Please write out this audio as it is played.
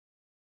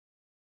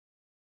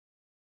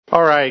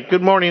All right.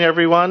 Good morning,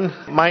 everyone.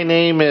 My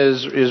name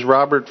is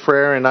Robert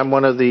Frere, and I'm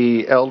one of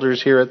the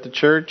elders here at the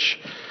church.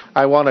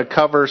 I want to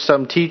cover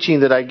some teaching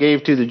that I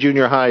gave to the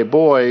junior high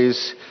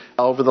boys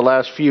over the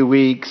last few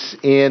weeks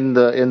in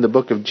the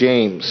book of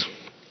James.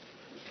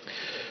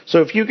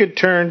 So if you could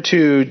turn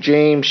to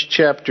James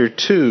chapter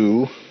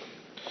 2,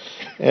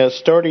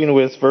 starting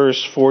with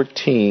verse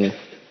 14.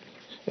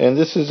 And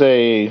this is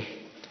a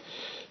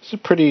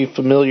pretty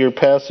familiar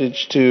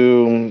passage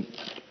to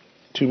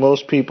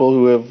most people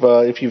who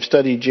have, if you've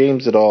studied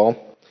James at all.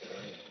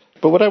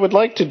 But what I would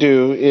like to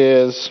do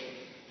is,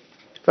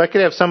 if I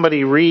could have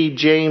somebody read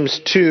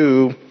James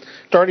 2,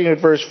 starting at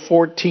verse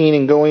 14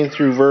 and going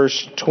through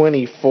verse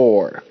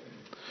 24.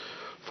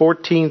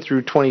 14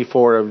 through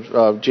 24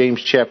 of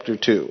James chapter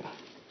 2.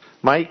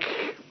 Mike?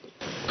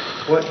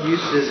 What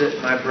use is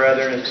it, my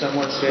brethren, if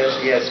someone says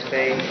he has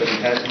faith but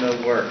he has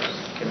no works?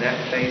 Can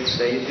that faith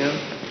save him?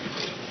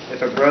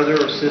 If a brother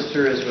or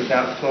sister is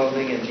without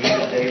clothing and need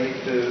of daily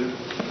food,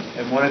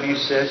 and one of you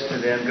says to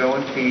them, "Go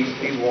in peace,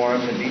 be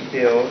warmed, and be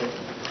filled,"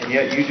 and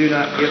yet you do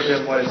not give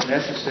them what is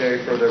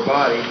necessary for their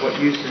body, what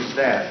use is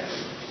that?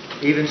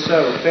 Even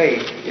so,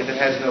 faith, if it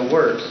has no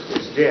works,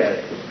 is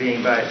dead,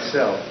 being by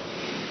itself.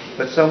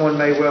 But someone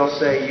may well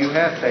say, "You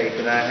have faith,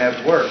 and I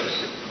have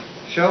works.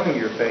 Show me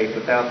your faith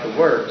without the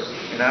works,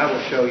 and I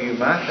will show you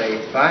my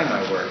faith by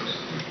my works.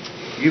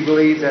 You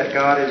believe that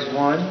God is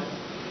one?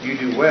 You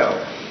do well.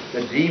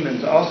 The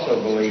demons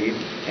also believe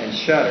and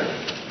shudder.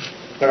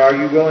 But are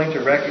you willing to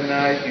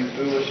recognize, you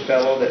foolish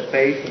fellow, that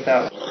faith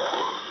without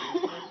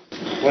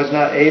was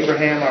not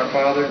Abraham our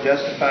father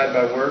justified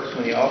by works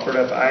when he offered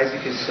up Isaac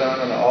his son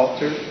on the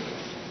altar?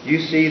 You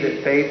see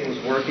that faith was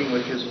working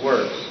with his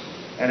works,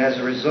 and as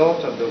a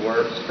result of the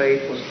works,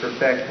 faith was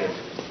perfected.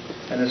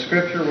 And the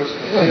scripture was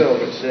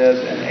fulfilled which says,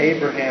 "And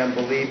Abraham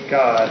believed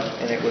God,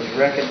 and it was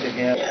reckoned to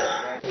him,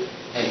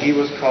 and he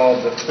was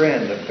called the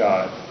friend of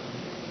God."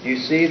 You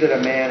see that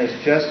a man is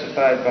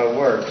justified by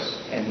works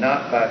and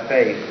not by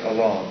faith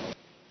alone.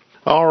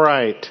 All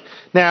right.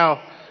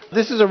 Now,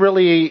 this is a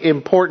really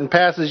important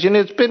passage, and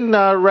it's been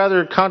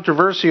rather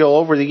controversial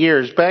over the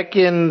years. Back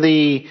in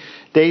the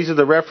days of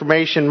the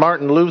Reformation,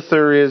 Martin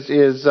Luther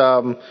is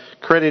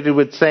credited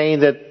with saying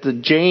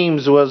that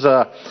James was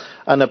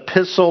an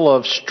epistle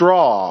of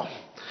straw.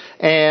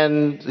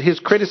 And his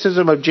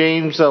criticism of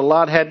James a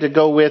lot had to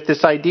go with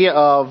this idea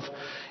of,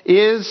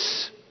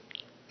 is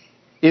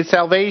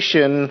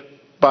salvation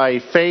by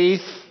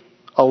faith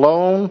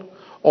alone,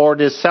 or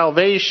is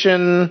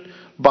salvation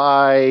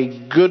by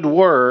good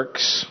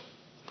works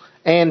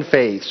and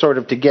faith sort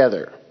of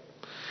together?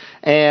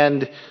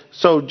 And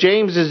so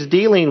James is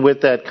dealing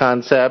with that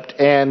concept,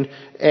 and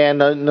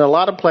in a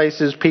lot of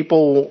places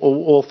people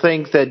will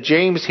think that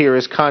James here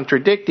is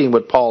contradicting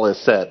what Paul has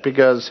said,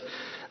 because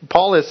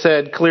Paul has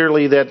said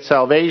clearly that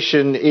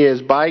salvation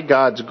is by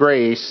God's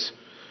grace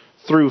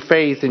through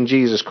faith in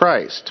Jesus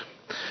Christ.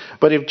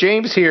 But if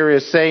James here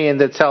is saying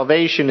that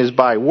salvation is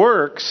by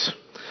works,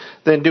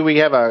 then do we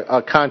have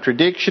a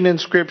contradiction in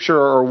Scripture,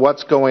 or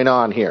what's going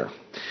on here?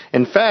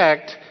 In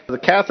fact, the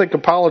Catholic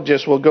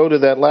apologists will go to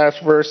that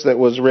last verse that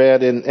was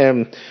read,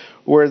 and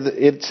where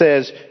it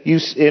says,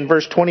 in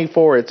verse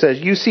 24, it says,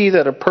 "You see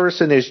that a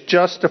person is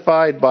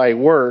justified by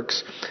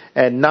works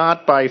and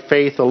not by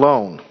faith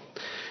alone."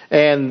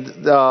 And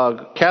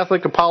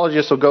Catholic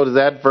apologists will go to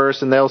that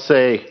verse and they'll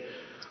say,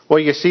 well,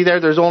 you see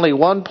there's only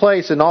one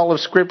place in all of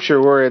Scripture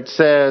where it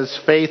says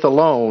faith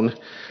alone,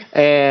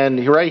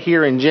 and right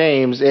here in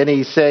James, and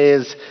he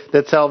says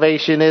that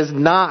salvation is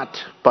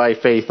not by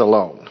faith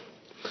alone.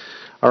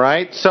 All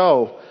right?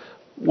 So,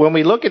 when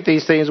we look at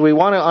these things, we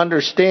want to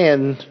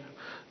understand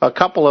a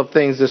couple of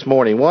things this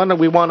morning. One,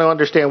 we want to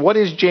understand, what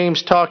is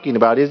James talking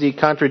about? Is he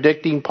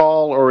contradicting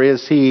Paul, or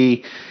is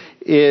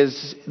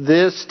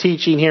this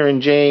teaching here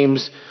in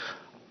James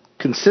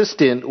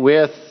consistent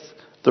with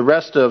the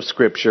rest of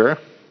Scripture?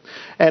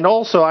 And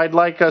also, I'd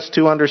like us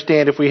to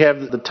understand, if we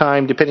have the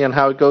time, depending on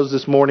how it goes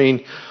this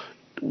morning,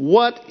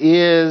 what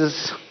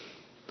is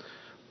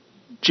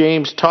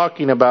James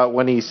talking about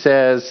when he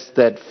says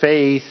that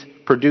faith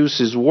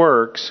produces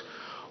works?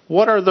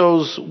 What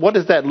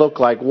does that look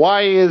like?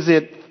 Why is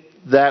it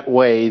that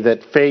way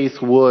that faith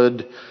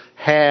would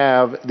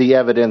have the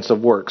evidence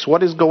of works?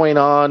 What is going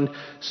on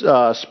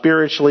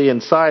spiritually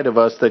inside of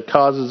us that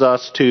causes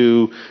us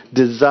to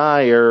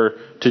desire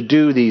to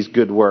do these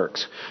good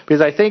works?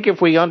 Because I think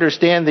if we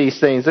understand these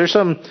things, there's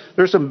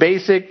some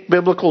basic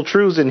biblical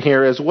truths in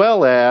here, as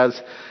well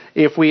as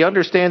if we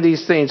understand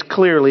these things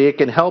clearly, it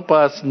can help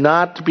us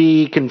not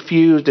be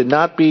confused and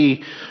not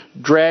be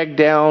dragged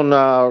down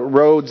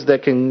roads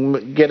that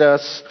can get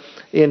us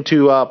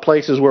into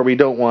places where we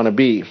don't want to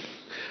be.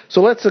 So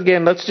let's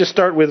just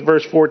start with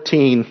verse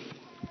 14.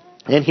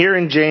 And here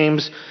in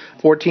James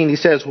 14, he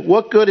says,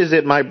 "What good is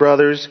it, my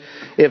brothers,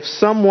 if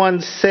someone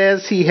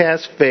says he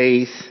has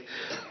faith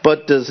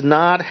but does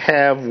not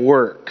have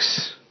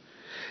works?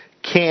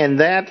 Can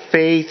that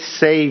faith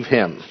save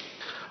him?"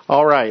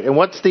 All right, and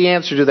what's the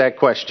answer to that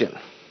question?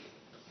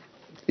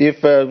 If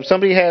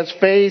somebody has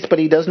faith but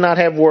he does not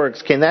have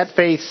works, can that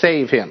faith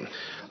save him?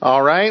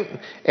 All right?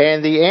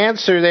 And the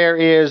answer there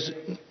is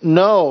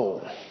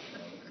no.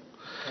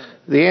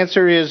 The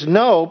answer is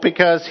no,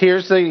 because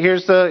here's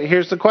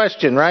the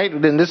question, right?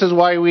 And this is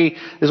why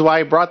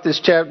I brought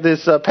this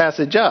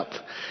passage up.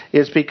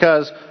 Is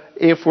because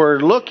if we're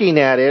looking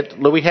at it,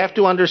 we have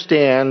to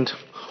understand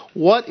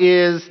what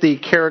is the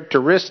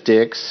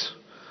characteristics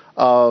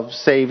of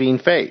saving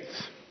faith.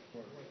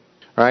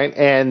 Right?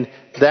 And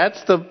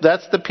that's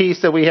the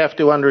piece that we have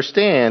to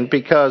understand,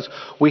 because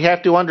we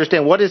have to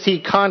understand, what is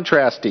he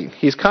contrasting?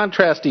 He's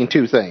contrasting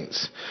two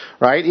things.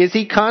 Right? Is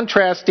he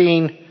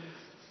contrasting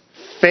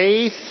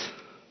faith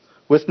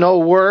with no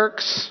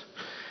works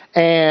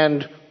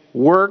and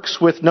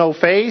works with no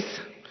faith?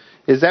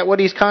 Is that what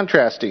he's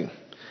contrasting?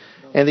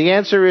 And the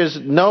answer is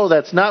no,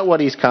 that's not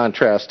what he's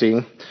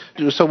contrasting.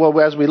 So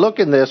as we look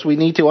in this, we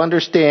need to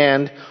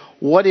understand,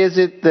 what is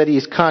it that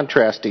he's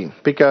contrasting?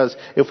 Because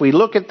if we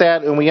look at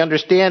that and we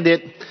understand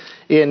it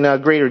in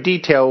greater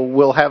detail,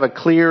 we'll have a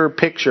clear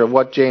picture of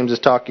what James is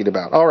talking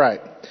about. All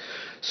right.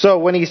 So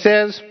when he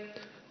says,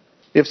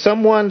 if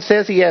someone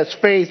says he has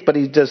faith but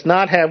he does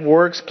not have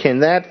works,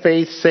 can that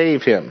faith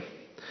save him?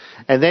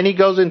 And then he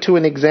goes into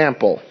an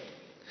example.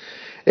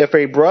 If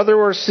a brother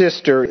or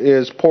sister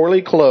is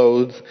poorly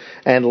clothed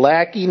and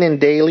lacking in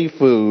daily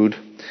food,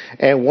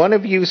 and one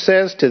of you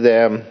says to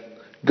them,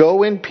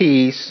 go in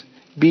peace,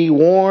 be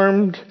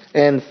warmed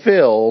and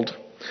filled,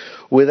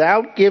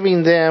 without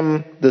giving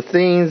them the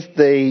things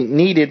they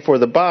needed for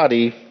the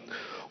body,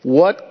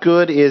 what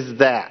good is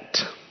that?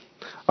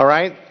 All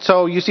right?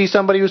 So you see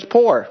somebody who's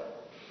poor.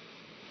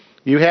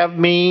 You have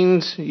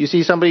means. You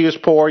see somebody who's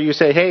poor. You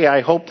say, hey,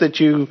 I hope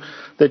that you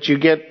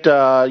get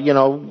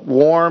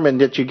warm and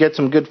that you get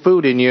some good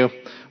food in you.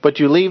 But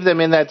you leave them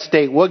in that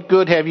state. What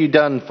good have you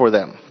done for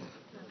them?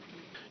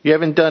 You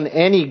haven't done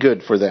any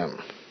good for them.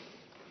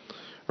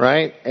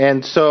 Right?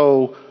 And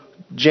so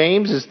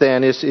James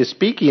is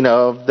speaking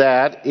of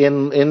that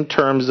in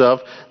terms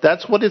of,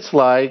 that's what it's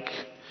like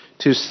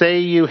to say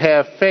you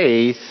have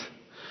faith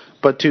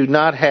but to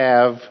not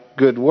have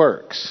good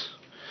works.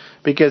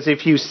 Because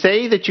if you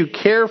say that you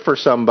care for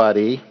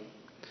somebody,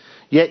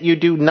 yet you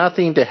do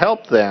nothing to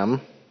help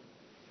them,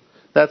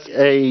 that's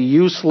a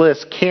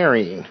useless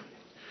caring.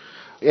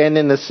 And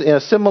in a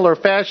similar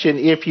fashion,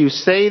 if you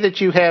say that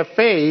you have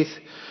faith,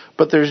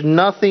 but there's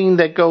nothing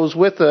that goes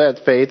with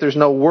that faith, there's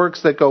no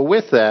works that go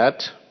with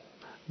that,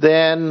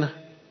 then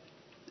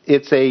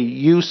it's a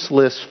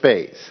useless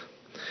faith.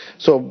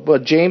 So,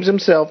 but James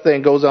himself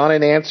then goes on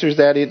and answers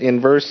that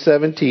in verse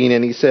 17,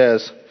 and he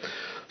says,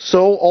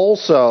 so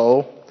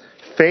also,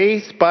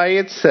 faith by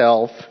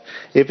itself,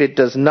 if it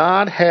does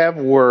not have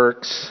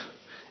works,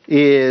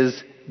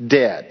 is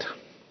dead.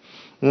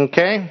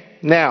 Okay?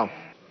 Now,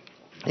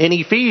 in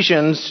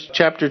Ephesians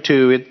chapter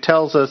 2, it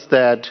tells us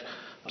that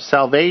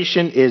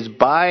salvation is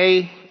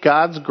by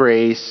God's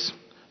grace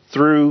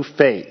through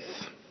faith.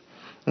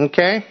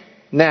 Okay?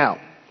 Now,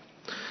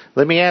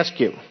 let me ask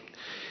you,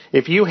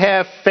 if you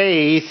have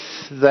faith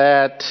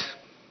that,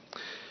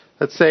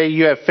 let's say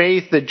you have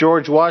faith that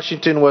George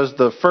Washington was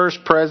the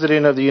first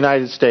president of the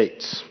United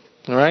States.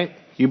 All right?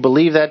 You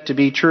believe that to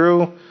be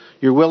true.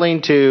 You're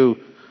willing to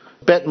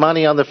bet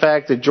money on the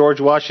fact that George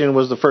Washington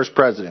was the first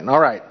president. All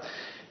right.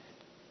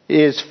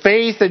 Is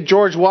faith that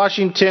George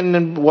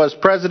Washington was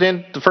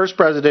president, the first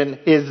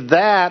president, is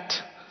that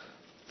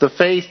the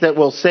faith that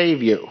will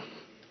save you?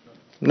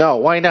 No.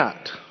 Why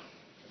not?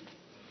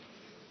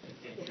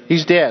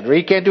 He's dead.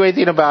 He can't do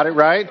anything about it,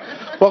 right?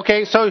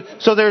 Okay, so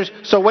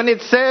when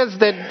it says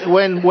that,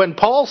 when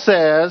Paul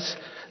says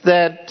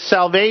that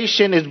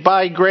salvation is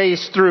by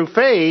grace through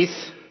faith,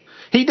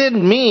 he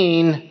didn't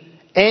mean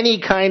any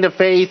kind of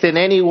faith in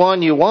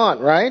anyone you want,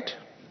 right?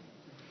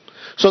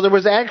 So there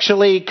was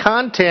actually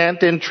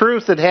content and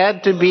truth that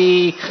had to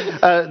be,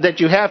 that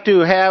you have to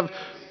have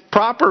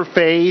proper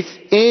faith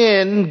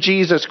in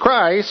Jesus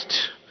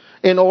Christ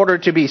in order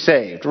to be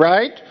saved,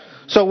 right?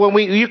 So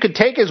you could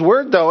take his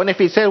word though, and if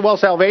he said, well,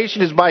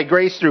 salvation is by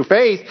grace through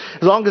faith,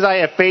 as long as I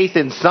have faith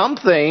in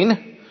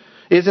something,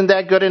 isn't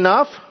that good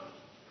enough?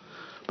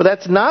 But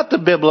that's not the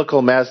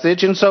biblical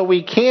message, and so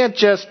we can't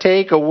just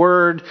take a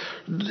word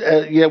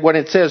when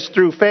it says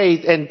through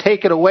faith and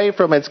take it away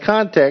from its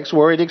context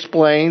where it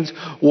explains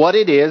what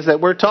it is that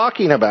we're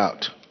talking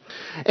about.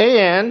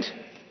 And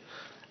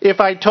if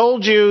I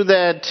told you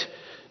that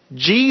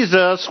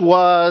Jesus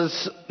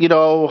was,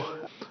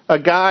 a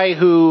guy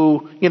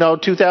who,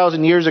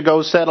 2,000 years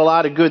ago said a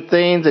lot of good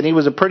things and he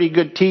was a pretty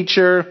good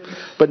teacher,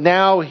 but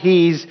now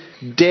he's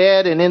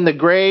dead and in the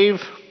grave,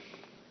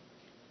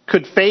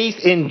 could faith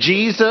in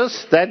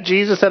Jesus, that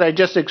Jesus that I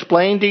just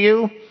explained to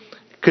you,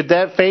 could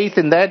that faith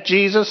in that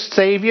Jesus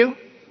save you?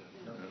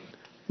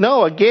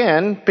 No,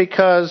 again,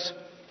 because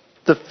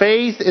the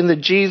faith in the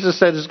Jesus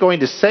that is going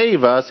to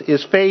save us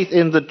is faith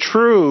in the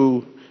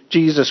true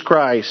Jesus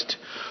Christ,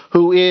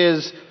 who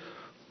is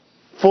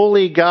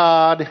fully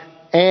God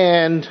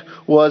and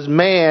was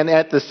man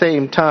at the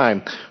same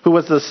time, who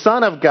was the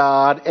Son of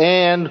God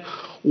and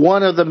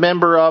one of the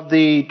member of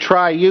the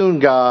triune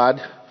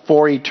God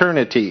for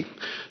eternity.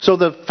 So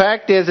the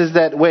fact is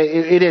that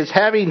it is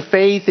having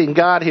faith in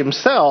God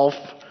himself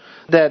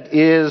that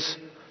is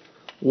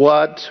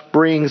what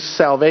brings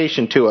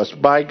salvation to us.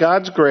 By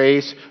God's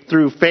grace,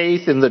 through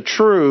faith in the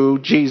true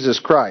Jesus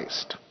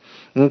Christ.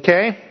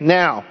 Okay?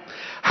 Now,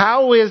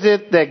 how is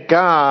it that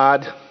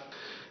God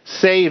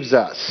saves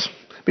us?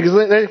 Because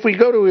if we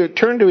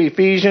turn to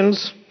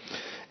Ephesians,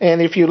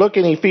 and if you look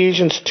in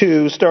Ephesians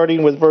 2,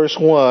 starting with verse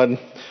 1,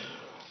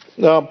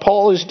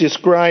 Paul is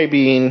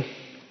describing,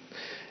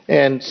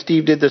 and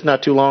Steve did this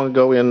not too long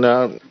ago in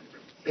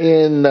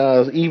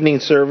evening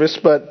service,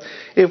 but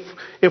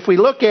if we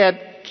look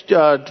at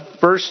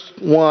verse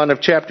 1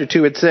 of chapter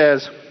 2, it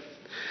says,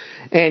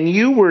 "And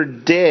you were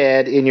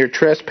dead in your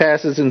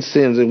trespasses and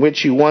sins in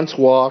which you once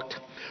walked,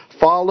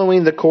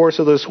 following the course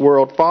of this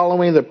world,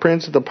 following the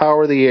prince of the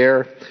power of the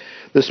air,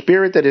 the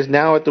spirit that is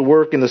now at the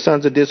work in the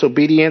sons of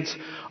disobedience,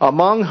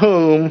 among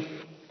whom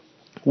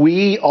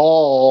we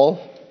all,"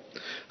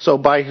 so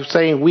by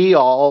saying we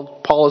all,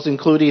 Paul is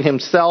including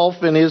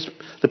himself and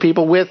the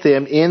people with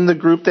him in the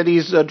group that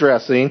he's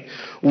addressing,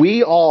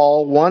 "we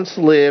all once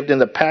lived in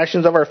the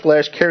passions of our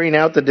flesh, carrying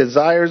out the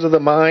desires of the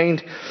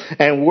mind,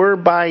 and were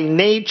by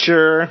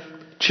nature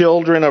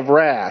children of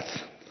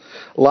wrath,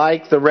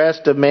 like the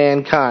rest of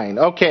mankind."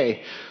 Okay,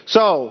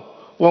 so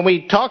when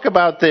we talk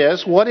about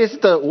this, what is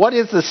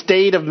the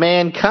state of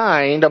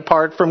mankind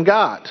apart from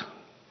God?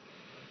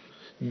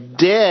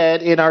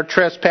 Dead in our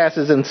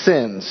trespasses and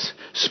sins.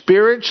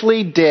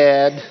 Spiritually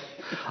dead,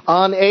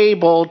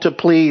 unable to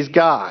please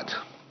God.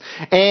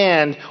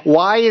 And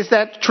why is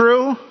that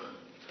true?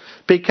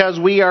 Because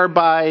we are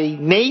by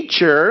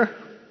nature,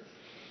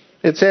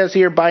 it says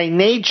here, by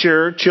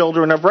nature,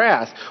 children of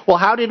wrath. Well,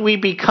 how did we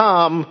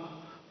become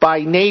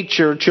by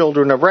nature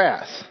children of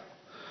wrath?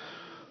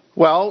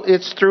 Well,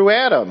 it's through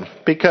Adam.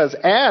 Because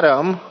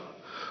Adam,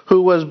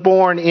 who was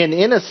born in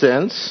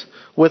innocence,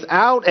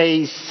 without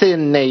a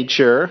sin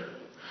nature,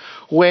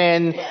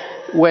 when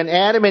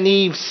Adam and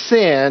Eve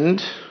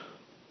sinned,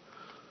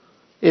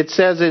 it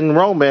says in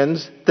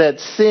Romans that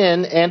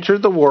sin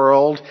entered the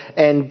world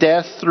and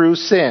death through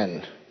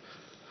sin.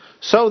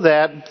 So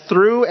that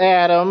through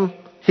Adam,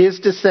 his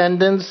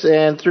descendants,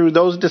 and through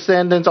those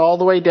descendants all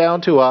the way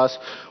down to us,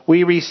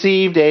 we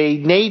received a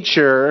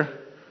nature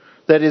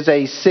that is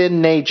a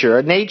sin nature.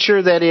 A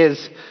nature that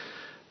is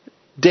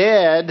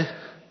dead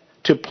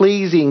to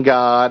pleasing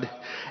God,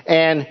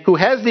 and who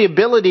has the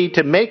ability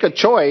to make a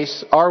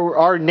choice.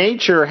 Our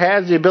nature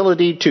has the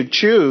ability to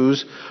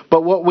choose,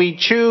 but what we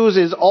choose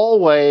is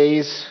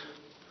always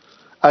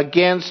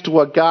against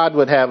what God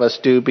would have us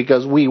do,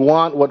 because we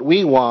want what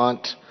we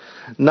want,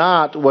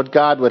 not what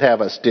God would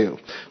have us do.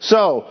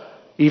 So,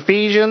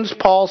 Ephesians,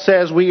 Paul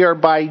says we are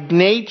by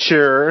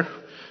nature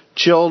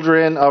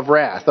children of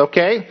wrath.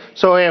 Okay?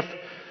 So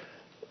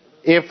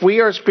if we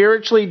are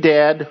spiritually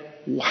dead,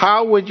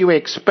 how would you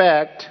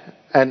expect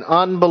an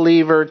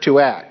unbeliever to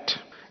act?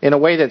 In a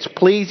way that's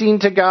pleasing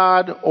to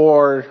God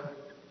or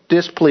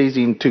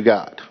displeasing to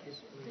God?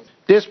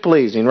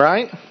 Displeasing,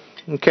 right?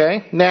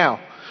 Okay. Now,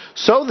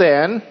 so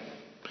then,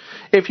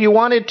 if you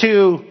wanted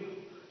to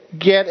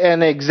get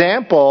an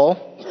example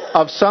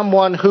of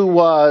someone who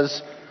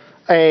was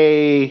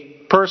a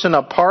person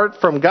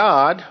apart from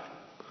God,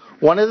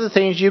 one of the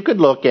things you could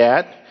look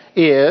at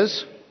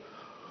is,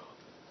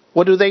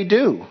 what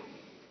do?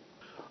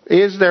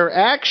 Is their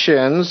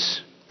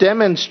actions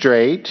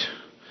demonstrate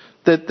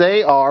that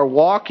they are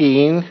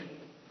walking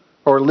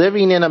or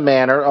living in a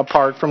manner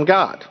apart from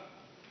God?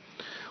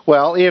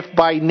 Well, if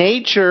by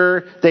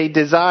nature they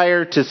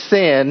desire to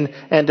sin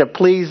and to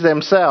please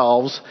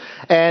themselves,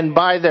 and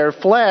by their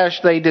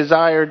flesh they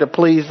desire to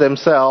please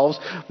themselves,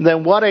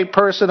 then what a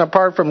person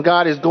apart from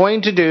God is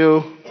going to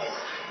do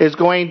is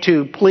going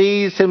to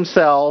please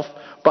himself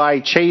by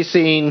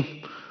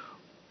chasing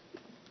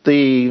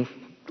the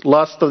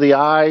lust of the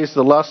eyes,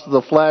 the lust of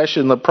the flesh,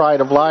 and the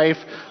pride of life,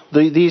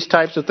 these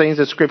types of things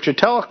that Scripture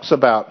talks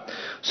about.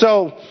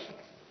 So,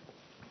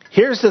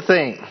 here's the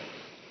thing.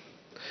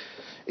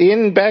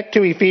 Back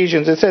to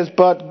Ephesians, it says,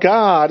 "But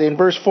God," in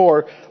verse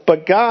 4,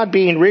 "But God,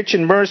 being rich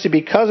in mercy,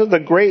 because of the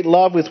great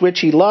love with which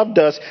He loved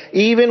us,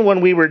 even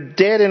when we were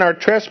dead in our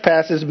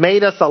trespasses,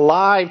 made us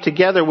alive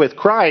together with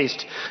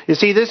Christ." You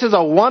see, this is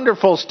a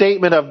wonderful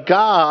statement of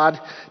God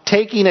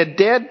taking a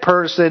dead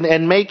person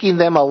and making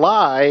them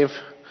alive.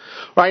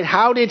 Right?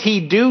 How did He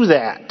do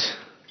that?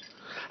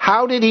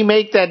 How did He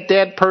make that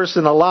dead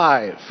person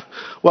alive?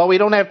 Well, we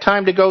don't have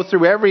time to go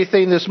through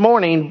everything this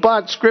morning,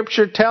 but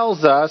Scripture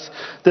tells us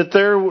that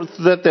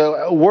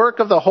the work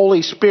of the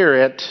Holy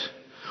Spirit,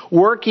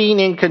 working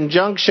in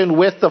conjunction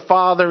with the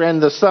Father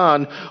and the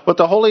Son, what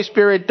the Holy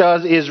Spirit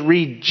does is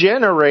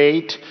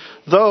regenerate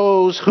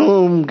those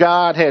whom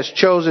God has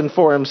chosen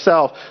for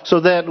Himself,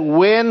 so that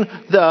when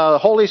the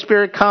Holy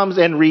Spirit comes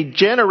and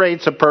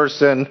regenerates a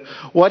person,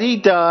 what He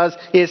does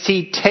is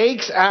He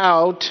takes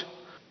out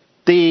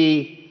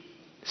the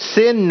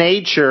sin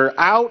nature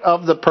out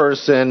of the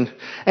person,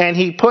 and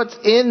he puts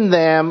in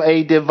them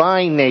a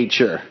divine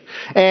nature.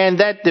 And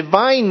that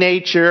divine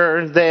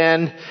nature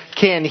then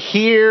can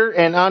hear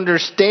and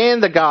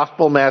understand the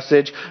gospel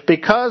message.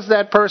 Because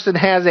that person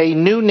has a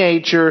new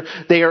nature,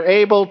 they are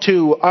able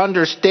to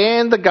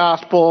understand the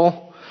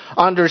gospel,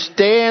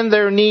 understand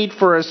their need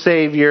for a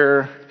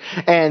Savior,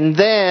 and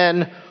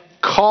then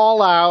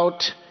call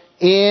out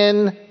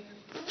in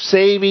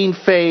saving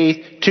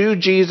faith to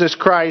Jesus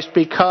Christ,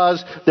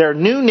 because their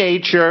new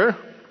nature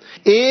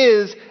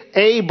is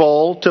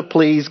able to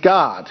please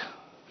God.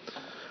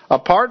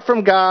 Apart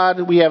from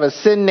God, we have a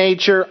sin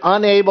nature,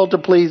 unable to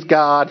please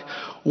God.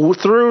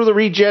 Through the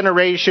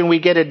regeneration, we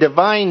get a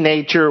divine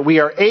nature. We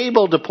are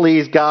able to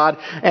please God.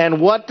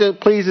 And what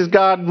pleases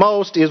God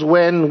most is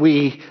when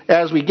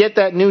as we get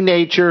that new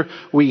nature,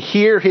 we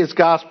hear His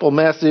gospel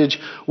message,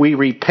 we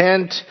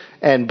repent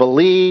and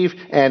believe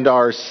and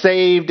are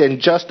saved and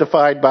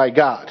justified by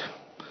God.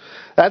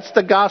 That's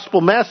the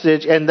gospel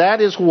message, and that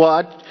is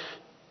what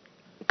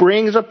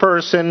brings a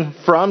person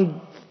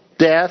from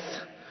death,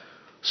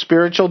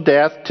 spiritual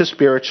death, to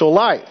spiritual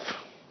life.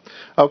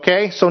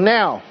 Okay, so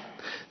now,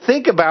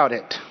 think about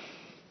it.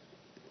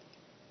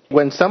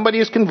 When somebody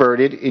is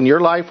converted, in your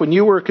life when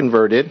you were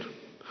converted,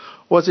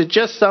 was it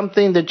just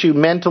something that you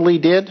mentally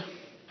did?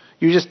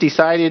 You just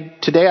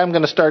decided, today I'm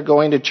going to start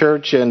going to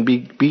church and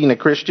being a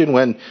Christian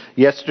when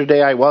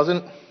yesterday I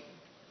wasn't?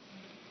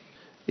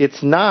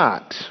 It's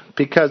not.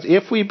 Because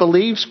if we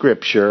believe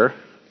Scripture,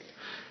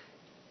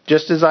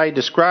 just as I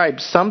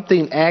described,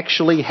 something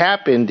actually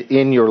happened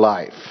in your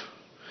life.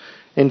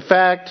 In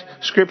fact,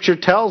 Scripture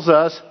tells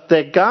us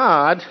that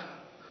God,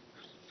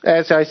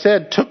 as I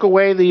said, took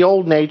away the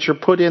old nature,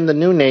 put in the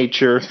new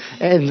nature,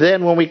 and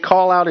then when we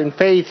call out in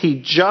faith,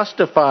 He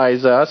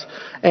justifies us,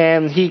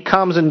 and He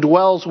comes and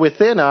dwells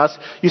within us.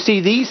 You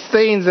see, these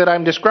things that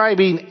I'm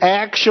describing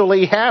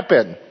actually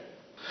happen.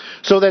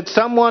 So that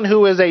someone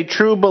who is a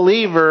true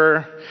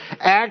believer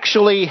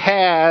actually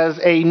has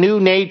a new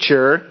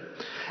nature,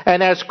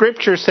 and as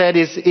Scripture said,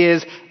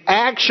 is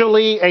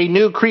actually a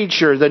new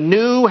creature. The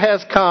new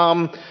has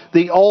come,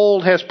 the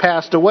old has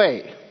passed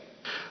away.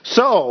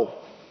 So,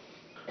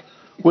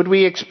 would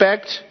we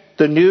expect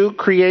the new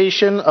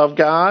creation of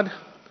God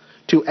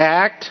to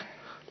act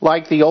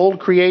like the old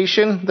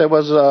creation that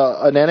was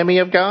an enemy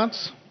of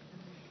God's?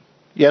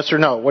 Yes or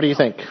no? What do you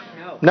think?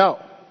 No.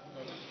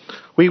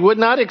 We would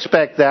not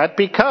expect that,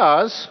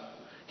 because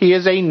he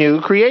is a new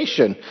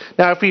creation.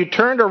 Now, if you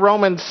turn to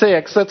Romans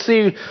 6, let's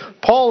see,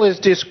 Paul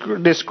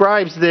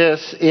describes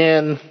this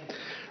in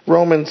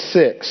Romans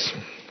 6.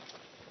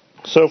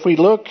 So if we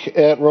look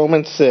at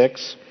Romans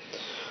 6,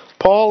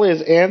 Paul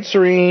is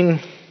answering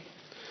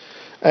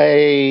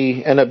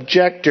an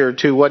objector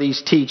to what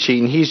he's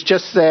teaching. He's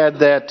just said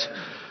that,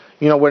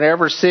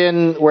 wherever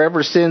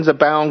sins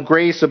abound,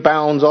 grace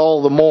abounds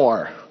all the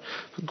more.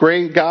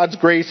 God's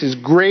grace is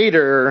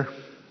greater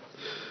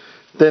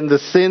than the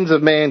sins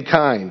of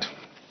mankind.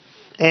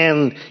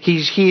 And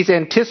he's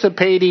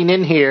anticipating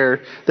in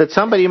here that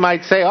somebody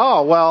might say,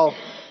 oh, well,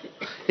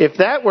 if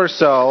that were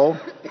so,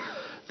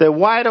 then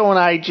why don't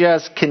I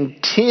just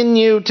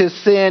continue to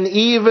sin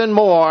even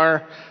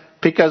more?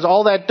 Because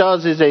all that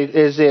does is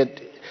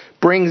it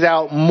brings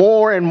out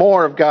more and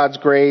more of God's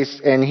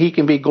grace, and He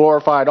can be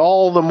glorified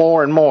all the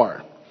more and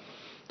more.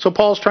 So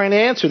Paul's trying to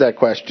answer that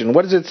question.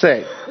 What does it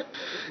say?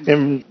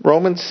 In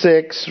Romans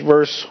 6,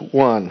 verse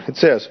 1, it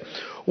says,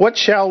 "What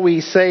shall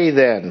we say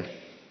then?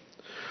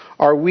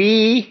 Are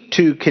we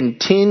to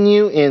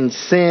continue in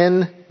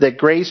sin that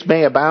grace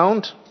may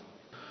abound?"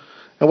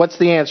 And what's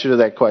the answer to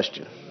that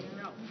question?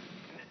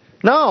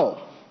 No.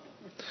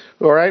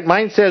 All right,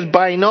 mine says,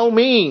 "By no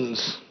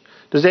means."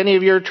 Does any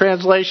of your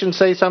translations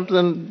say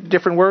something,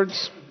 different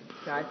words?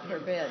 God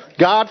forbid.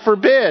 God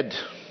forbid.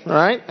 All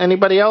right,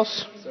 anybody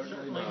else?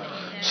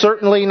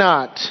 Certainly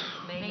not.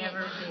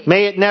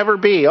 May it never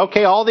be.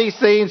 Okay, all these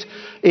things,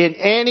 in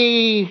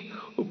anybody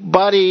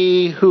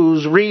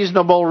who's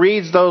reasonable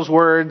reads those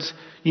words,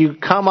 you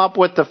come up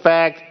with the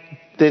fact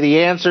that the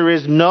answer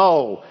is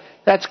no.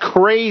 That's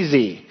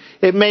crazy.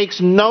 It makes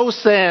no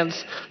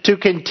sense to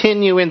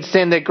continue in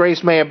sin that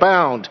grace may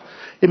abound.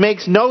 It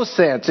makes no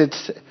sense.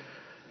 It's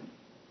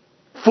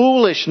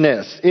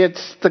foolishness.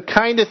 It's the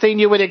kind of thing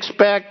you would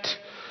expect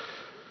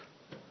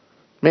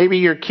maybe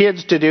your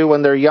kids to do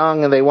when they're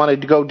young and they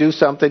wanted to go do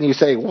something. You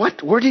say,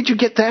 "What? Where did you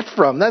get that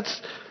from?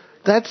 That's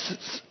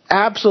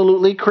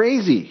absolutely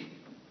crazy."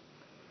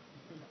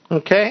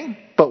 Okay?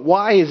 But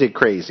why is it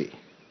crazy?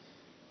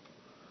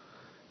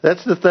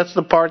 That's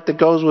the part that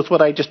goes with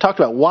what I just talked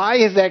about. Why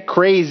is that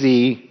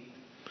crazy?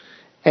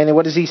 And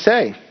what does he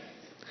say?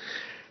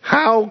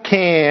 How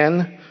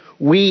can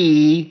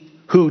we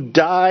who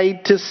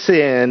died to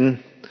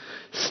sin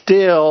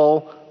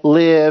still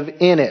live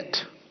in it?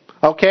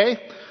 Okay?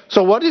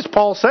 So what is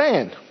Paul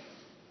saying?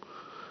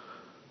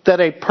 That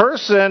a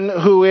person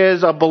who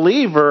is a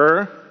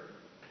believer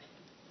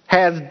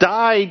has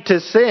died to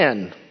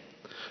sin.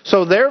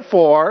 So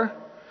therefore,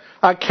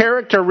 A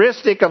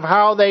characteristic of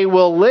how they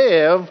will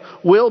live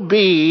will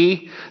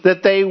be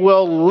that they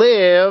will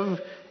live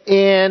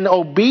in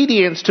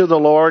obedience to the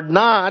Lord,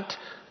 not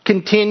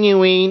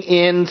continuing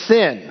in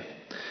sin.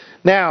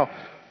 Now,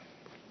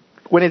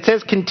 when it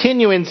says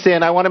continue in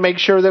sin, I want to make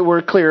sure that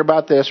we're clear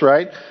about this,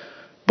 right?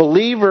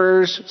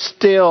 Believers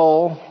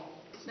still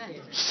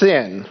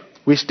sin.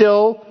 We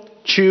still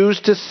choose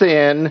to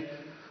sin,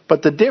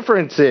 but the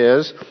difference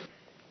is,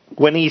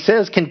 when he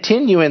says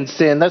continue in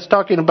sin, that's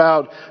talking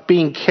about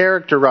being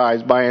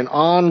characterized by an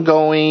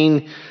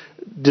ongoing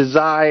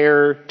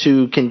desire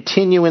to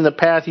continue in the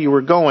path you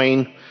were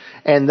going,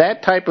 and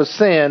that type of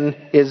sin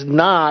is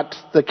not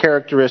the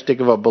characteristic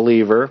of a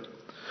believer,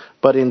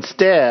 but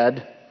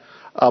instead,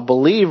 a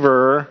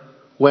believer,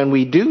 when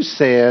we do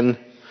sin,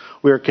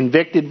 we are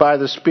convicted by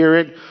the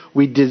Spirit.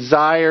 We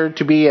desire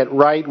to be at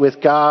right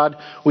with God.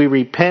 We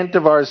repent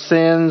of our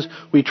sins.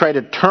 We try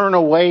to turn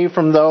away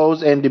from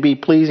those and to be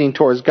pleasing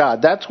towards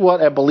God. That's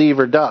what a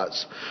believer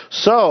does.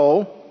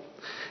 So,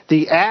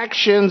 the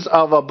actions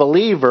of a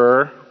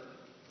believer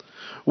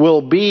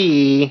will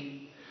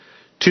be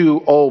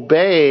to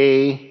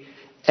obey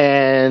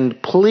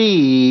and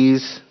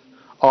please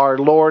our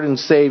Lord and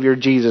Savior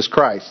Jesus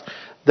Christ.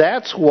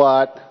 That's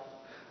what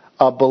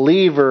a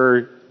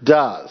believer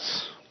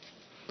does.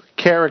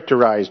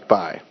 Characterized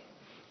by,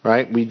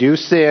 right? We do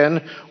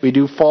sin, we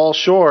do fall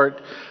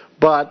short,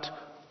 but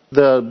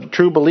the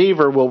true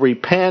believer will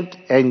repent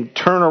and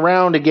turn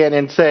around again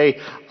and say,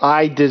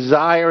 I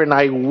desire and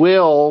I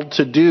will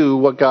to do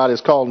what God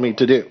has called me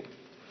to do.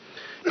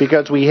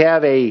 Because we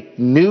have a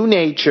new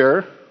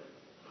nature,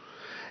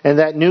 and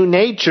that new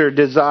nature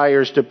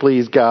desires to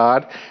please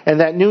God, and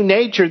that new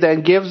nature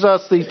then gives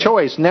us the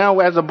choice. Now,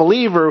 as a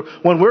believer,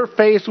 when we're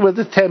faced with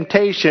the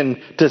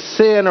temptation to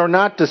sin or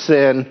not to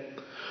sin,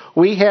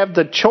 we have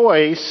the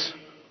choice.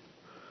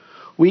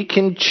 We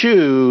can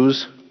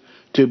choose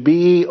to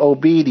be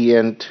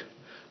obedient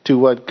to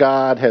what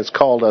God has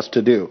called us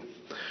to do.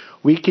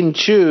 We can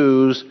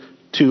choose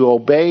to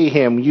obey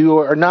Him. You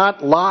are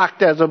not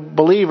locked as a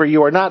believer.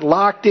 You are not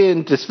locked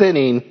into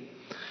sinning.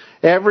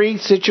 Every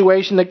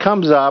situation that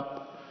comes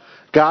up,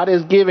 God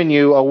has given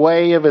you a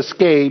way of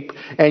escape,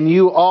 and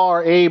you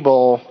are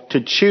able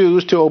to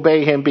choose to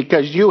obey Him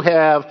because you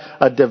have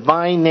a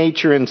divine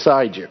nature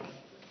inside you.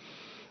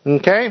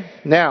 Okay?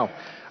 Now,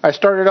 I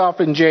started off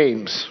in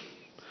James.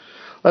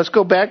 Let's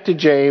go back to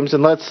James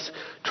and let's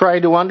try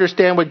to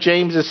understand what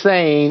James is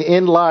saying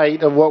in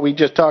light of what we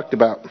just talked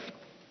about.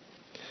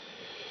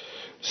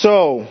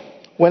 So,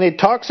 when it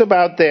talks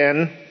about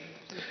then,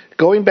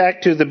 going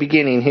back to the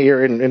beginning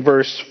here in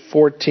verse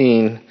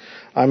 14,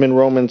 I'm in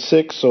Romans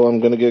 6, so I'm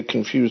going to get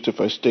confused if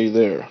I stay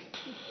there.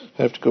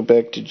 I have to go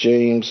back to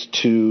James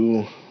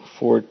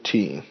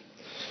 2:14.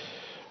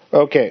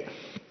 Okay.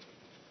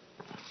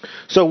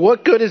 So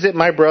what good is it,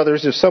 my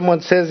brothers, if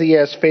someone says he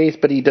has faith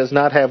but he does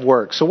not have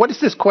works? So what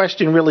is this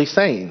question really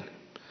saying?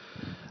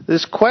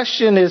 This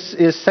question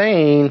is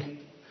saying,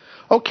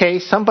 okay,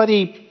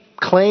 somebody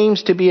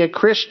claims to be a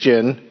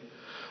Christian,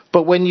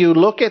 but when you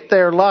look at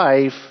their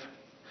life,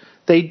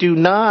 they do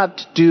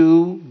not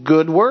do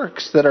good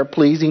works that are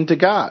pleasing to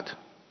God.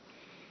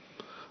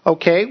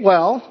 Okay,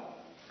 well,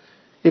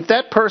 if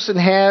that person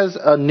has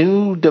a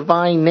new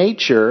divine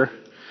nature,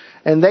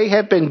 and they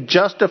have been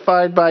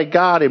justified by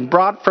God and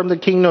brought from the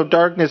kingdom of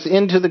darkness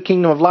into the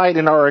kingdom of light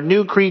and are a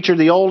new creature,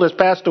 the old has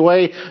passed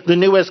away, the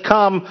new has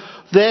come,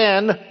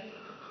 then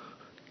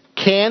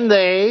can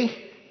they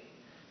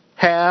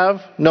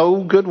have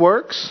no good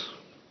works?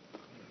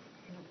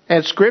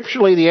 And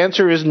scripturally the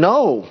answer is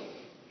no,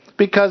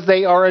 because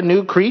they are a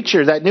new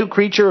creature. That new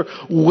creature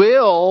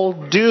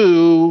will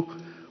do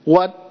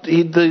what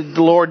the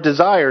Lord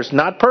desires.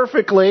 Not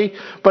perfectly,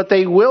 but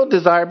they will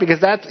desire,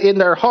 because that's in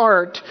their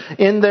heart,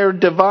 in their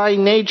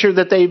divine nature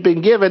that they've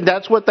been given.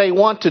 That's what they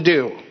want to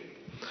do.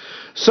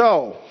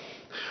 So,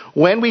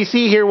 when we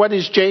see here, what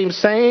is James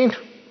saying?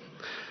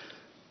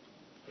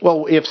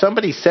 Well, if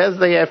somebody says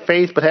they have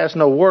faith but has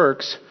no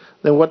works,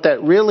 then what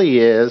that really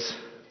is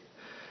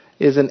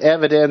an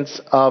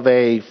evidence of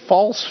a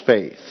false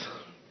faith.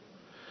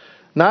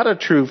 Not a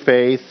true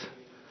faith,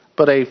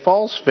 but a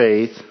false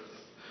faith,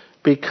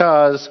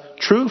 because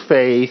true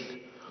faith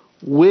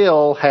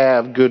will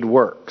have good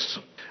works.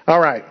 All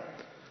right.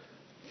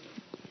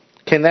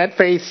 Can that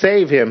faith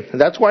save him?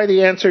 That's why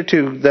the answer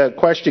to the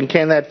question,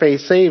 can that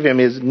faith save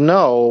him, is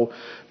no,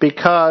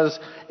 because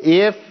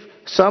if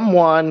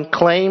someone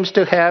claims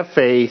to have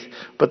faith,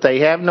 but they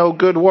have no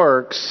good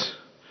works,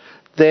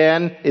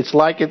 then it's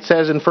like it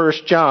says in 1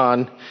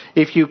 John,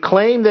 if you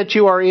claim that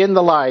you are in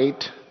the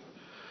light,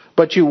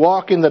 but you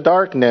walk in the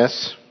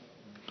darkness,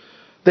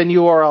 then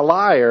you are a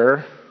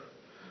liar,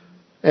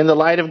 and the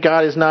light of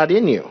God is not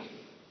in you.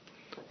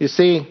 You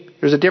see,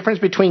 there's a difference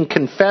between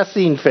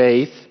confessing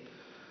faith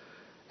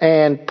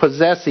and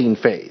possessing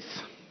faith.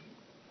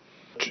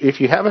 If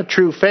you have a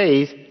true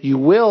faith, you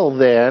will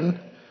then,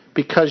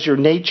 because your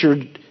nature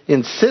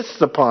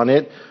insists upon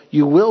it,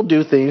 you will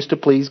do things to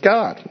please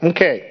God.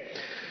 Okay.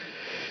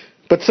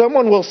 But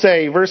someone will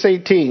say, verse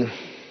 18,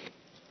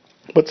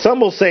 But some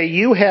will say,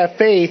 you have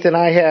faith and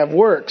I have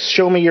works.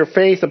 Show me your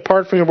faith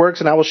apart from your works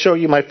and I will show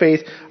you my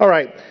faith. All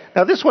right.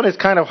 Now this one is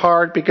kind of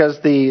hard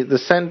because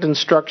the sentence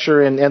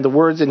structure and the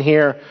words in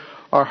here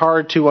are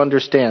hard to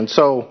understand.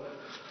 So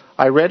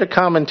I read a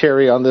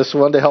commentary on this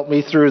one to help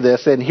me through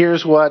this, and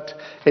here's what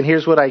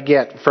I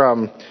get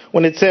from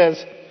when it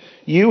says,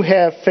 you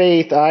have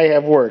faith, I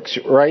have works,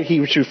 right? He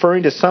was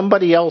referring to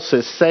somebody else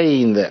as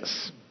saying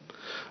this.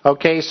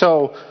 Okay,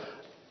 so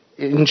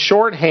in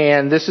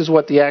shorthand, this is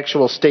what the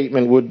actual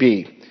statement would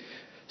be.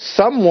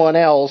 Someone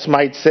else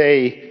might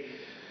say,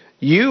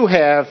 you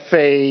have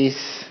faith.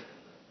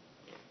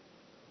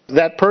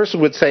 That person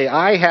would say,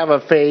 I have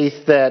a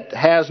faith that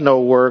has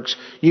no works.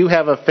 You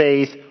have a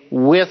faith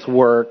with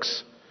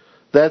works.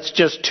 That's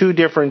just two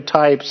different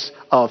types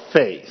of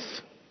faith.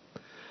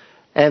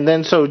 And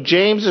then so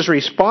James's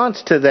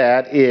response to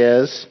that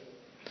is,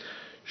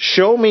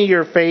 show me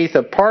your faith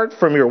apart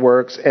from your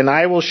works, and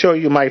I will show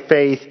you my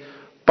faith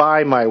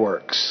by my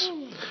works.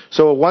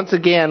 So once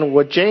again,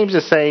 what James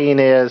is saying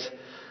is,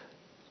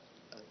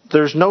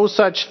 there's no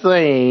such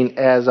thing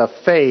as a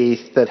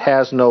faith that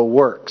has no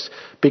works,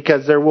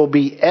 because there will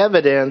be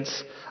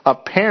evidence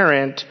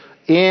apparent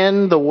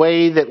in the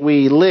way that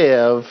we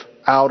live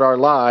out our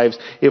lives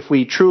if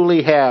we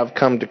truly have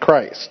come to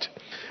Christ.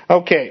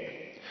 Okay,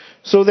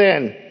 so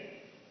then,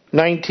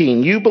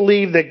 19, you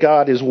believe that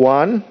God is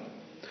one?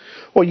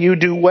 Well, you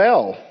do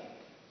well.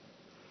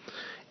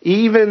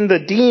 Even the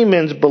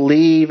demons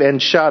believe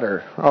and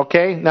shudder.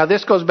 Okay, now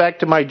this goes back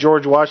to my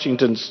George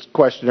Washington's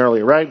question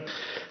earlier, right?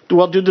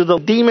 Well, do the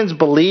demons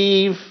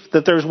believe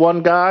that there's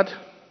one God?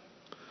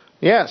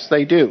 Yes,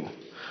 they do.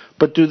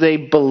 But do they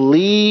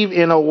believe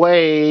in a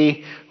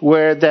way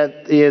where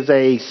that is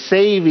a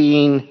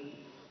saving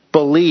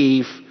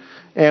belief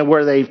and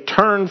where they've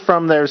turned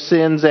from their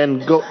sins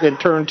and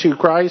turn to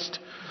Christ?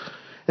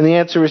 And the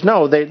answer is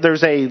no.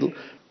 There's a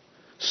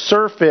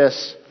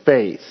surface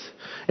faith.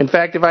 In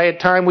fact, if I had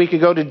time, we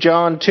could go to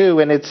John 2,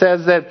 and it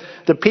says that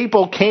the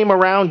people came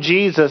around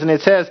Jesus, and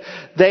it says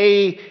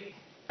they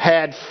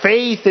had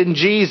faith in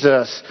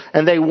Jesus,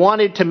 and they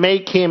wanted to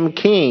make him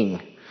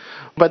king.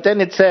 But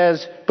then it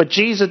says, but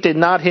Jesus did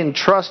not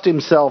entrust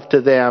himself to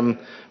them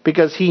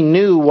because he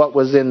knew what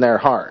was in their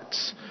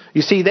hearts.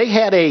 You see, they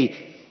had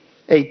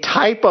a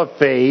type of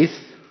faith,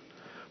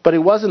 but it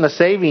wasn't a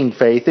saving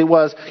faith. It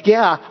was,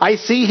 yeah, I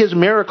see his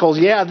miracles.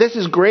 Yeah, this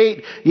is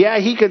great. Yeah,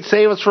 he could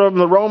save us from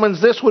the Romans.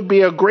 This would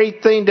be a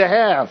great thing to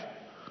have.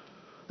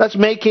 Let's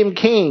make him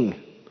king.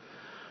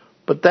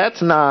 But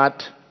that's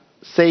not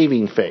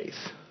saving faith.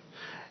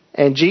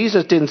 And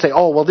Jesus didn't say,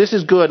 oh, well, this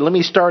is good. Let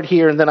me start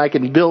here and then I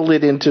can build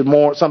it into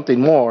something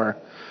more.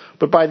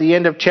 But by the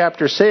end of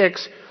chapter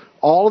 6,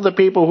 all of the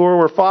people who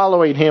were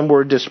following him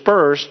were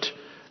dispersed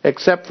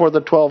except for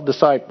the 12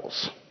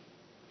 disciples.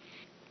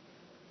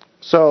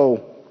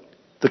 So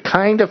the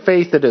kind of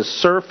faith that is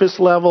surface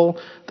level,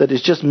 that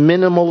is just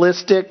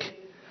minimalistic,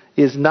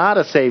 is not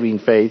a saving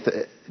faith.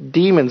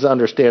 Demons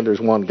understand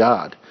there's one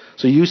God.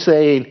 So you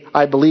saying,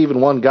 I believe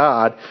in one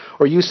God,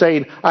 or you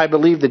saying, I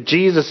believe that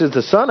Jesus is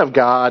the Son of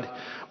God,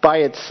 by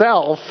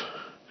itself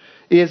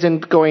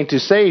isn't going to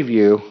save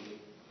you.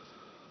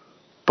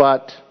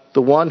 But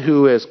the one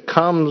who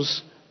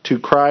comes to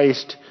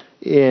Christ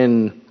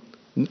in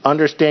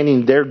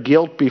understanding their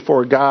guilt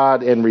before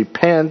God and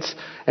repents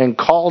and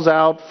calls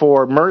out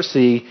for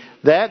mercy,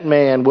 that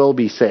man will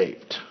be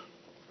saved.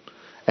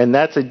 And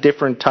that's a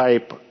different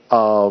type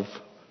of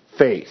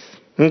faith.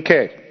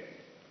 Okay.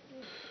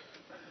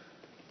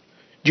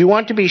 Do you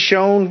want to be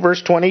shown,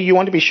 verse 20, you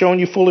want to be shown,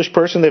 you foolish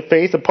person, that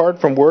faith apart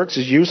from works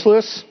is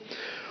useless?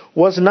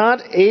 Was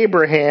not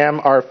Abraham,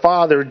 our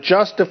father,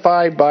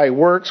 justified by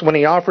works when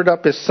he offered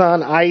up his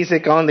son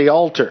Isaac on the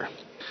altar?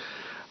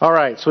 All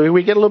right, so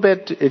it gets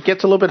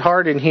a little bit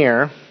hard in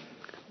here.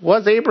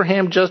 Was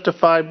Abraham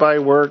justified by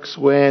works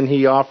when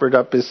he offered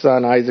up his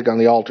son Isaac on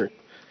the altar?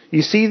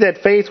 You see that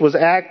faith was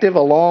active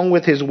along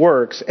with his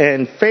works,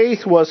 and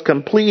faith was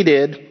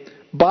completed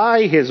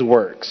by his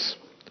works.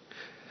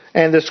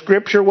 And the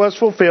scripture was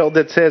fulfilled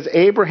that says,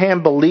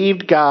 Abraham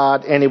believed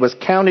God, and it was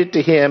counted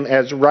to him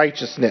as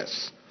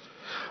righteousness.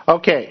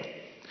 Okay,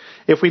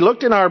 if we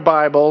looked in our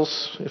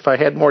Bibles, if I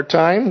had more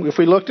time, if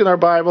we looked in our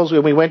Bibles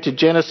and we went to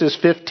Genesis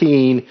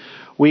 15,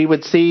 we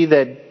would see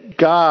that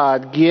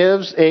God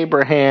gives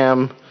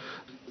Abraham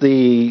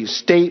the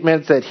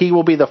statement that he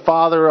will be the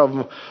father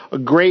of a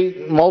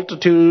great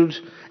multitude,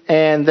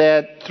 and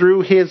that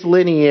through his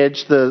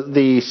lineage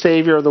the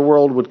Savior of the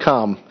world would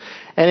come.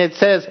 And it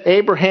says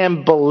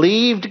Abraham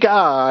believed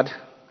God,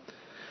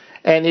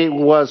 and it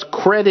was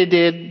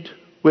credited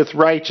with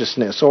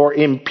righteousness, or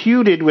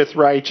imputed with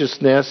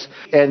righteousness.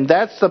 And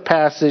that's the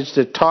passage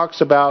that talks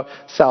about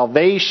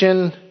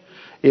salvation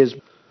is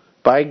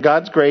by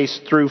God's grace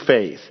through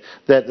faith.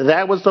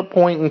 That was the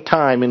point in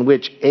time in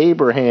which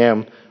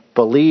Abraham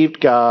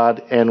believed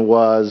God and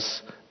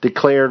was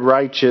declared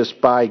righteous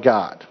by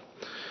God.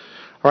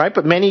 All right,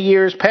 but many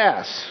years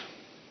pass.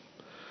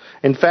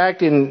 In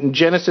fact, in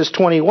Genesis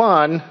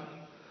 21,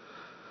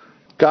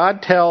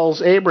 God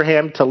tells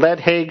Abraham to let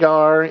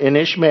Hagar and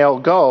Ishmael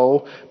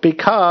go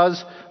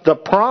because the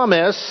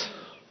promise,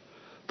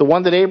 the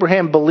one that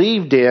Abraham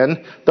believed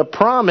in, the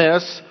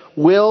promise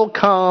will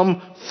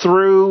come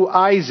through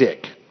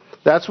Isaac.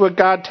 That's what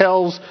God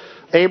tells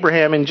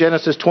Abraham in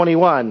Genesis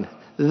 21.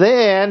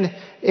 Then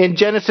in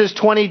Genesis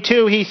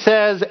 22 he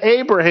says,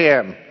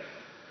 Abraham,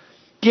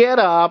 get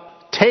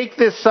up, take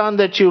this son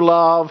that you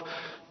love,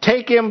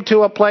 take him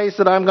to a place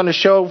that I'm going to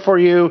show for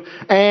you,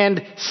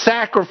 and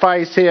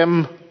sacrifice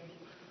him,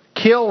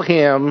 kill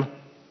him.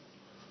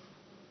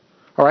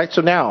 All right,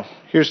 so now,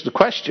 here's the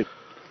question.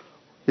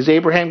 Is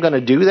Abraham going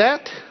to do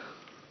that?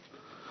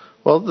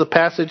 Well, the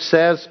passage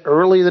says,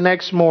 early the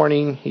next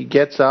morning, he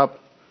gets up,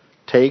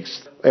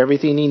 takes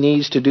everything he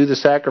needs to do the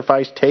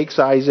sacrifice, takes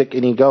Isaac,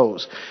 and he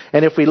goes.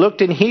 And if we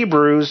looked in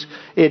Hebrews,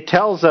 it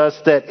tells us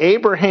that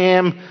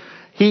Abraham,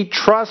 he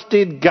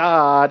trusted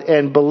God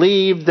and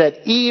believed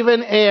that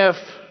even if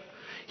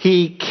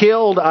he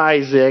killed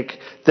Isaac,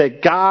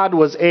 that God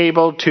was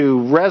able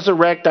to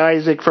resurrect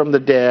Isaac from the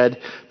dead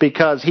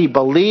because he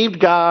believed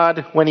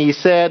God when he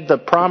said the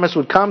promise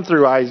would come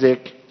through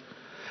Isaac,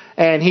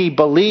 and he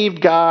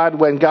believed God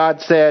when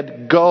God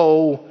said,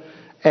 go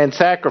and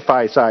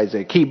sacrifice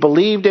Isaac. He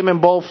believed him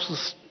in both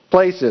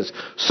places.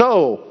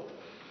 So,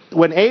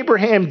 when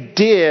Abraham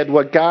did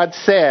what God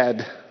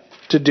said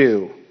to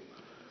do,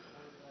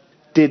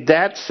 did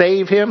that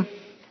save him?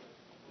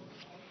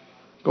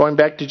 Going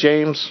back to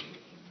James,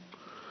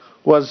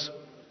 was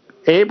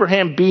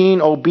Abraham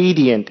being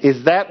obedient,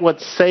 is that what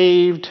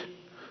saved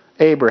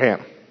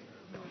Abraham?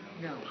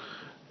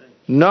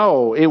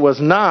 No, it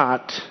was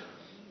not.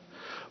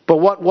 But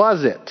what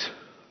was it?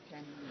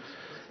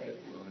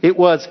 It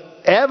was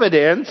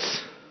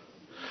evidence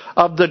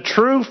of the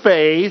true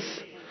faith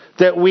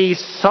that we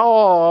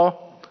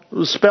saw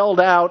spelled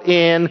out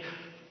in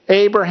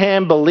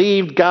Abraham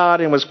believed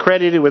God and was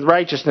credited with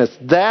righteousness.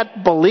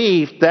 That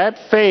belief, that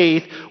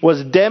faith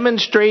was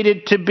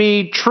demonstrated to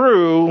be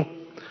true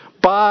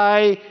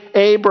by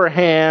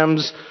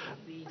Abraham's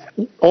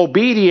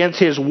obedience,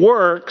 his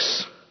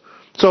works.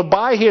 So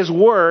by his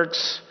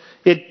works,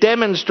 it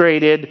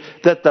demonstrated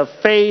that the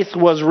faith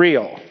was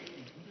real.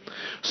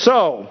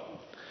 So,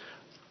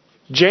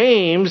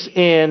 James,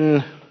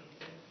 in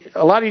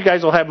a lot of you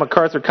guys will have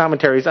MacArthur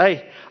commentaries.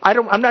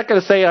 I'm not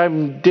going to say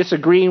I'm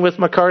disagreeing with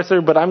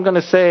MacArthur, but I'm going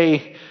to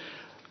say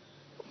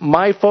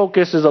my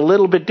focus is a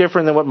little bit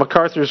different than what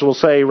MacArthur's will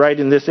say right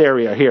in this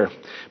area here.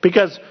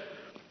 Because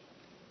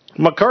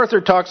MacArthur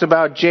talks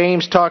about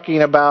James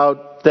talking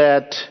about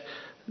that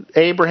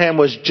Abraham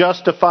was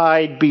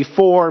justified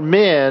before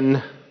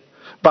men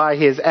by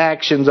his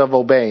actions of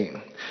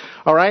obeying.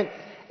 All right?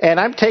 And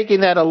I'm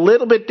taking that a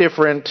little bit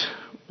different.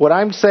 What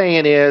I'm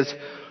saying is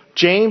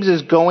James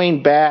is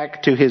going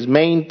back to his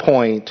main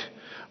point,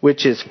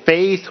 which is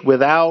faith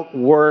without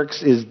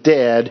works is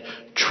dead.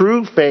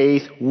 True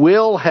faith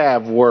will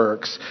have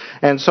works.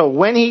 And so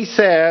when he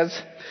says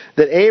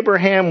that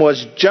Abraham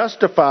was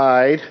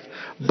justified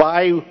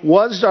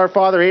was our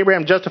father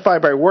Abraham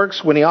justified by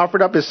works when he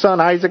offered up his son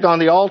Isaac on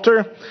the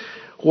altar?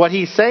 What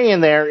he's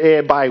saying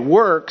there by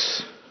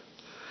works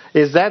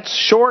is that's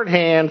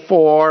shorthand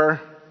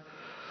for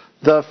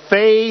the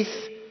faith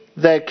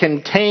that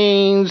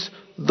contains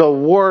the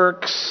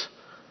works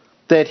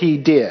that he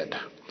did.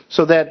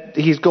 So that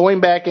he's going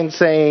back and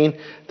saying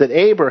that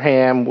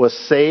Abraham was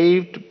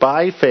saved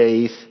by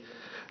faith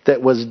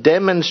that was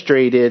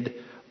demonstrated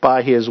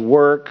by his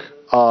work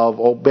of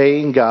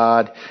obeying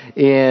God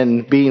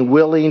in being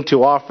willing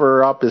to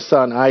offer up his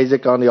son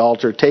Isaac on the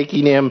altar,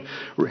 taking him,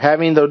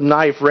 having the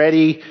knife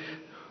ready.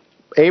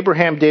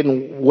 Abraham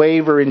didn't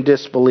waver in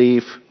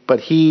disbelief,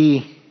 but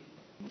he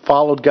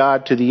followed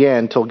God to the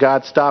end till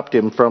God stopped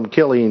him from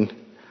killing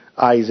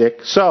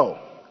Isaac. So,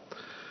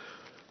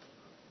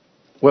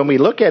 when we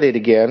look at it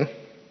again,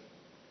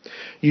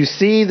 you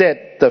see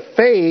that the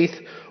faith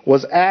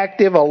was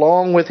active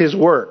along with his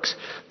works.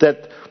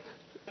 That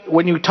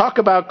when you talk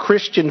about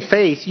Christian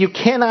faith, you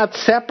cannot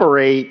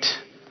separate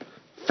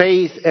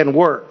faith and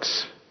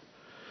works.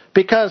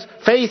 Because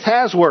faith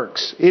has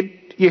works.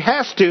 You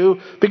has to,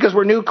 because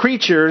we're new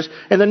creatures,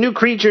 and the new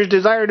creatures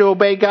desire to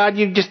obey God.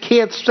 You just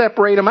can't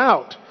separate them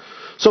out.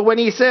 So when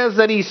he says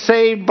that he's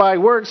saved by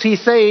works,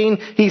 he's saying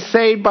he's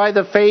saved by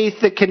the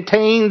faith that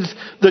contains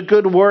the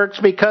good works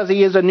because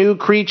he is a new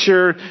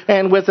creature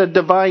and with a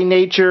divine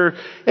nature,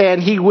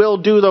 and he will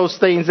do those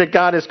things that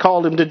God has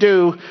called him to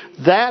do.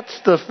 That's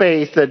the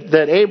faith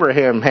that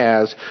Abraham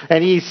has,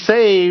 and he's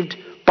saved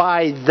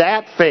by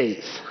that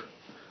faith.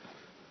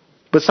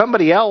 But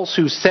somebody else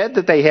who said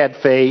that they had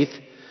faith,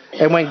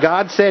 and when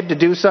God said to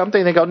do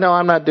something, they go, no,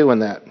 I'm not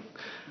doing that.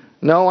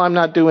 No, I'm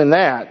not doing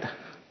that.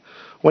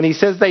 When he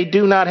says they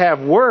do not have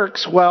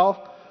works,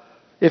 well,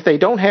 if they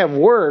don't have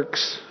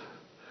works,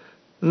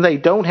 then they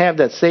don't have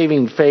that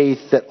saving faith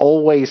that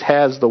always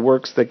has the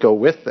works that go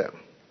with them.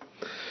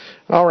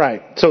 All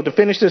right, so to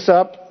finish this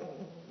up,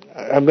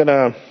 I'm going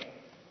to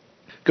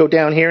go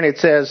down here and it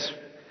says,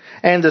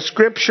 and the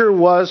scripture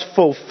was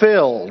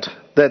fulfilled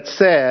that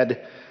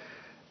said,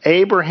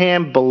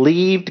 Abraham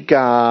believed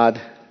God,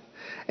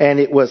 and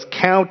it was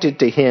counted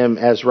to him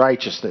as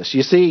righteousness.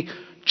 You see,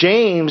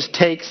 James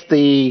takes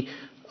the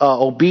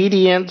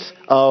obedience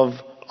of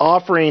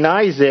offering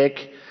Isaac,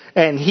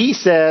 and he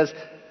says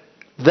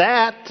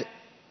that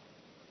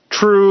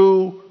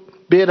true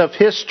bit of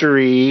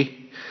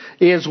history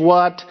is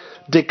what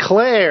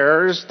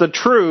declares the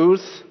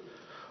truth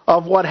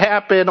of what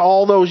happened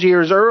all those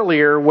years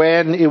earlier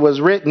when it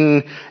was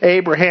written,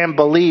 Abraham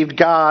believed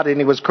God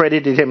and it was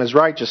credited him as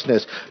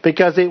righteousness,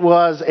 because it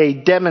was a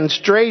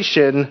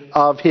demonstration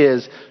of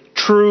his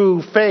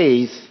true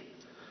faith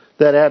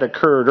that had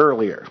occurred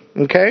earlier.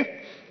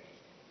 Okay?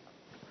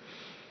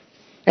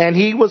 And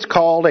he was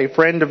called a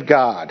friend of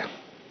God.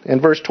 In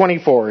verse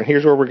 24, and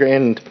here's where we're going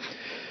to end.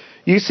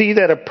 You see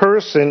that a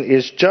person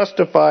is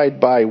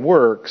justified by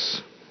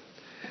works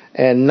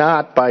and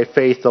not by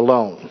faith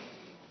alone.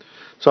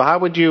 So how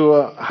would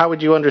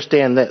you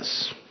understand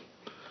this?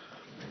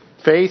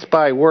 Faith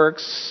by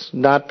works,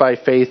 not by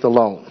faith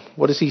alone.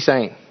 What is he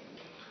saying?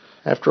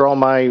 After all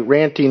my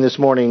ranting this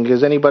morning,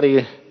 does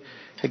anybody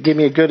give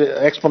me a good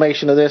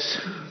explanation of this?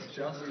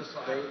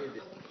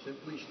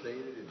 Simply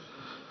stated, it's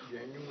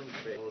genuine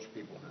faith most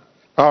people have.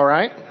 All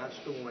right. And that's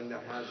the one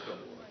that has the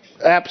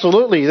works.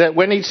 Absolutely. That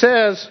when he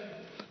says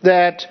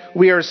that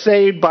we are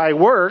saved by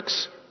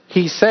works,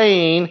 he's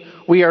saying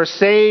we are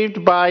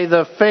saved by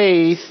the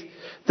faith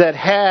that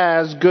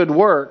has good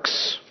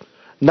works,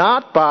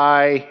 not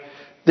by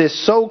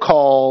this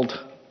so-called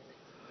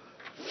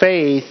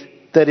faith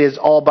that is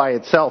all by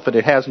itself and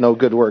it has no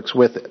good works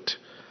with it.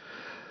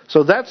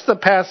 So that's the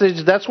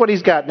passage. That's what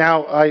he's got.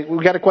 Now,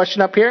 we got a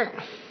question up here?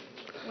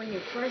 When you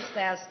first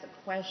asked the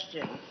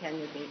question, can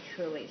you be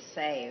truly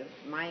saved?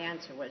 My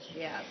answer was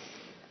yes.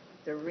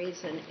 The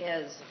reason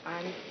is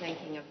I'm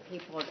thinking of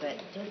people that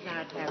did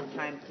not have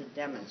time to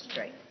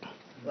demonstrate,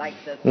 like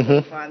the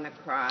thief on the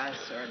cross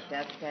or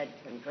deathbed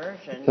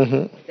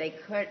conversion. They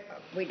could,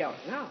 we don't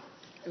know.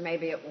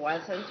 Maybe it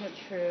wasn't a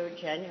true,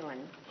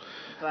 genuine,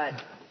 but...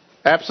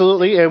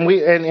 Absolutely,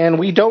 and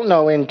we don't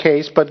know in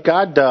case, but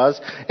God does,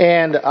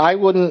 and I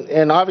wouldn't,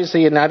 and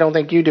obviously, and I don't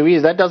think you do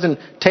either. That doesn't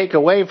take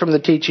away from the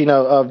teaching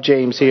of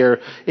James here.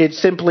 It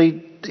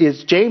simply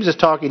is James is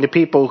talking to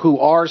people who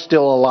are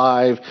still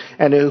alive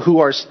and who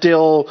are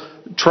still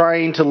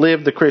trying to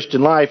live the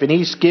Christian life, and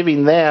he's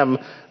giving them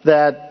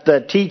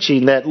that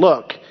teaching that,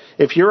 look,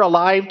 if you're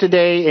alive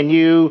today and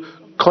you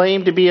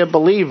claim to be a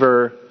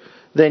believer,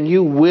 then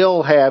you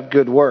will have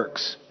good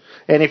works.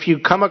 And if you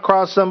come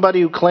across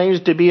somebody who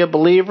claims to be a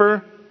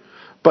believer,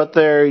 but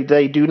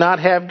they do not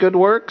have good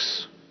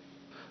works,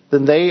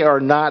 then they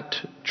are not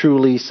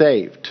truly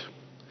saved.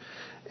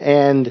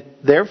 And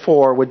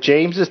therefore, what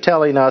James is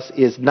telling us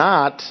is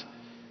not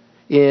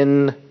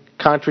in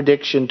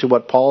contradiction to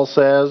what Paul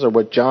says or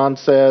what John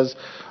says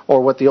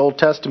or what the Old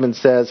Testament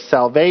says.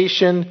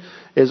 Salvation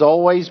has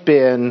always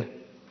been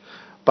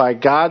by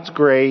God's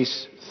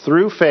grace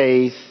through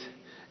faith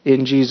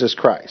in Jesus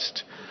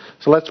Christ.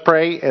 So let's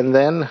pray and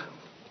then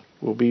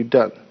we'll be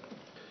done.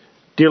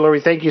 Dear Lord,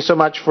 we thank you so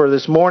much for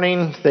this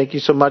morning. Thank you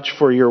so much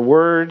for your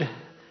word.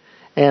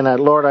 And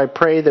Lord, I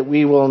pray that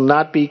we will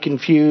not be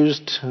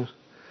confused,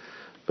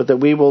 but that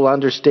we will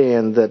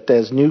understand that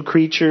as new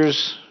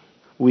creatures,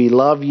 we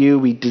love you,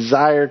 we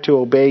desire to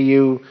obey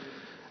you,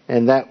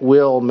 and that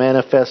will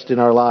manifest in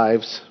our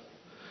lives.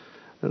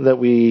 And that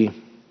we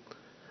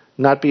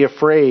not be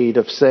afraid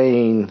of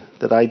saying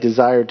that I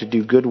desire to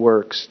do good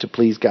works to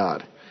please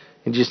God.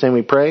 In Jesus' name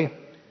we pray.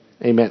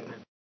 Amen.